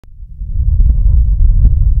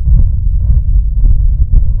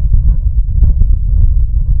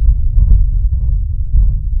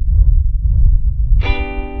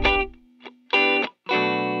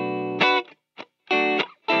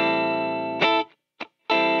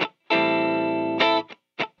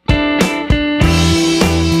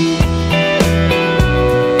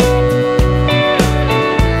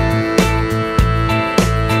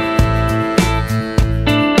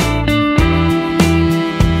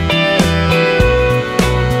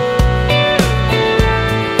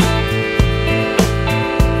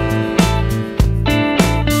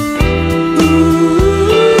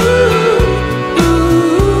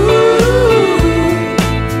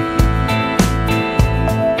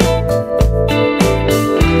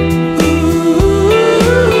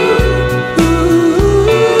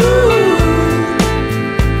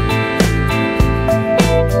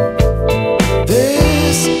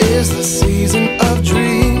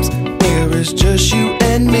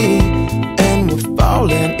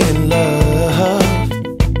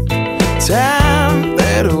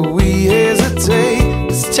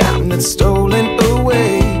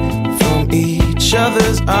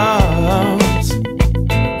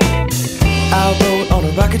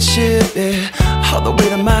rocket ship, yeah, all the way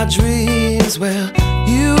to my dreams. Well,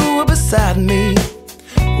 you were beside me,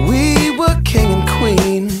 we were king and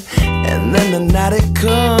queen. And then the night it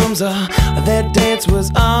comes, that dance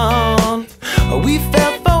was on. We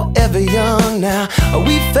felt forever young now.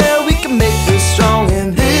 We felt we could make this strong.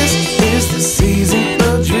 And this is the season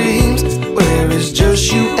of dreams, where it's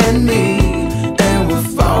just you and me, and we're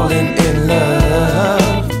falling in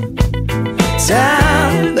love.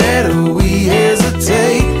 Time that we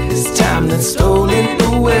hesitate is time that's stolen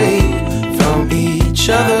away from each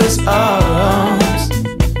other's arms.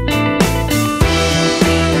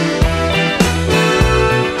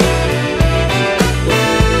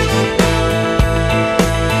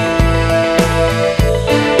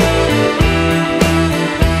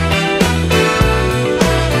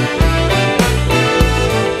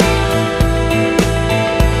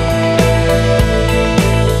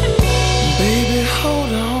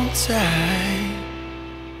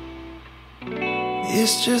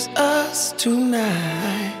 It's just us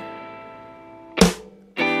tonight.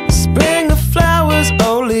 Spring of flowers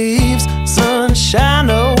or leaves, sunshine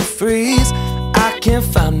or freeze, I can't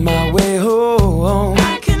find my